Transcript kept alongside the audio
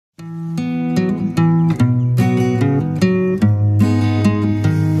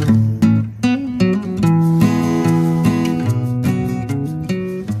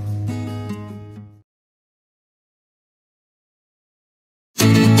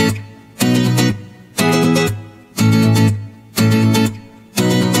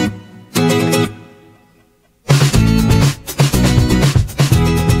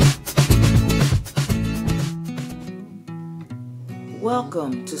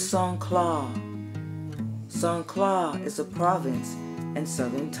Welcome to Songkhla. Songkhla is a province in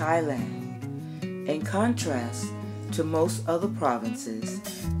southern Thailand. In contrast to most other provinces,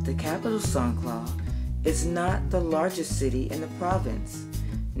 the capital Songkhla is not the largest city in the province.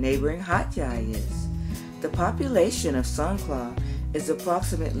 Neighboring Hat Yai is. The population of Songkhla is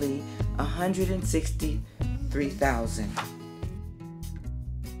approximately 163,000.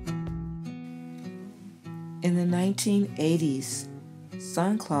 In the 1980s,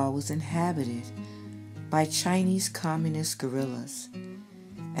 Songkhla was inhabited by Chinese communist guerrillas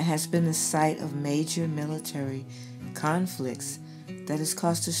and has been the site of major military conflicts that has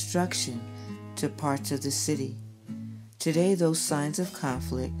caused destruction to parts of the city. Today, those signs of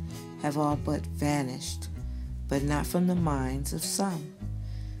conflict have all but vanished, but not from the minds of some.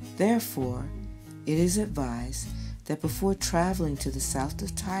 Therefore, it is advised that before traveling to the south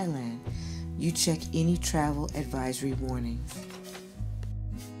of Thailand, you check any travel advisory warnings.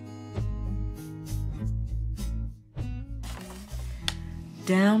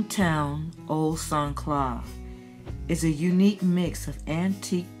 Downtown Old Songkhla is a unique mix of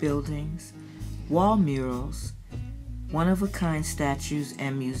antique buildings, wall murals, one-of-a-kind statues,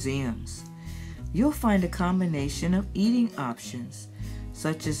 and museums. You'll find a combination of eating options,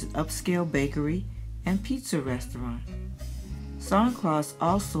 such as an upscale bakery and pizza restaurant. Songkhla is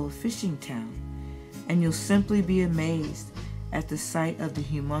also a fishing town, and you'll simply be amazed at the sight of the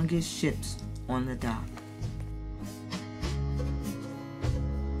humongous ships on the dock.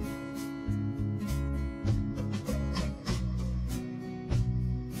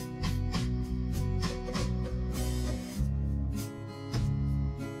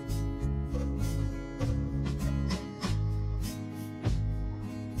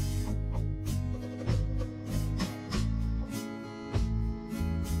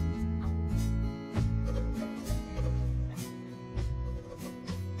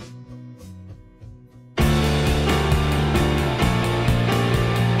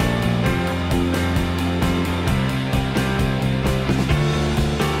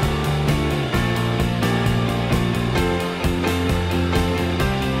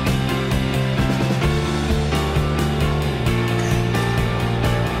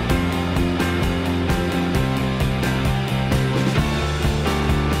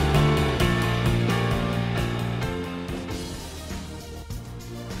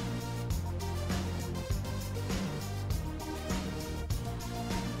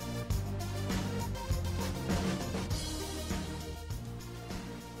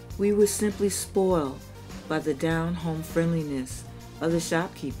 We were simply spoiled by the down-home friendliness of the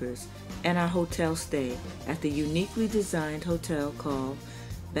shopkeepers and our hotel stay at the uniquely designed hotel called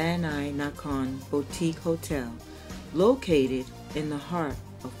Banai Nakhon Boutique Hotel, located in the heart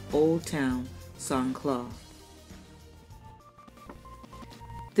of Old Town Songkhla.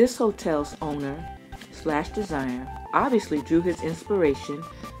 This hotel's owner/designer obviously drew his inspiration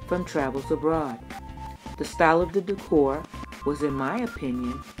from travels abroad. The style of the decor was, in my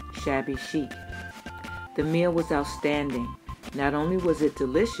opinion, shabby chic. The meal was outstanding. Not only was it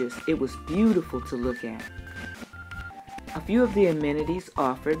delicious, it was beautiful to look at. A few of the amenities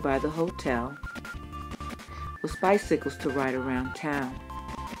offered by the hotel was bicycles to ride around town.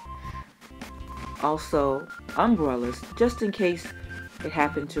 Also, umbrellas, just in case it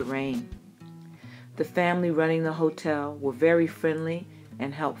happened to rain. The family running the hotel were very friendly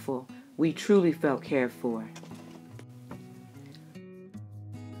and helpful. We truly felt cared for.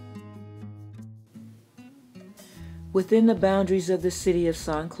 Within the boundaries of the city of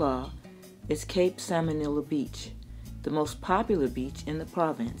Songkhla is Cape Salmonella Beach, the most popular beach in the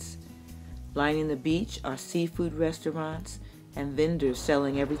province. Lining the beach are seafood restaurants and vendors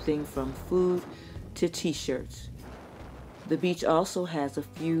selling everything from food to t-shirts. The beach also has a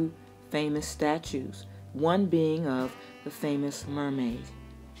few famous statues, one being of the famous mermaid.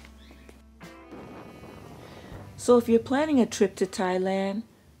 So if you're planning a trip to Thailand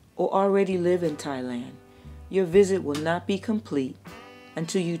or already live in Thailand, your visit will not be complete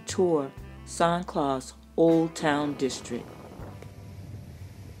until you tour Songkhla's Old Town District.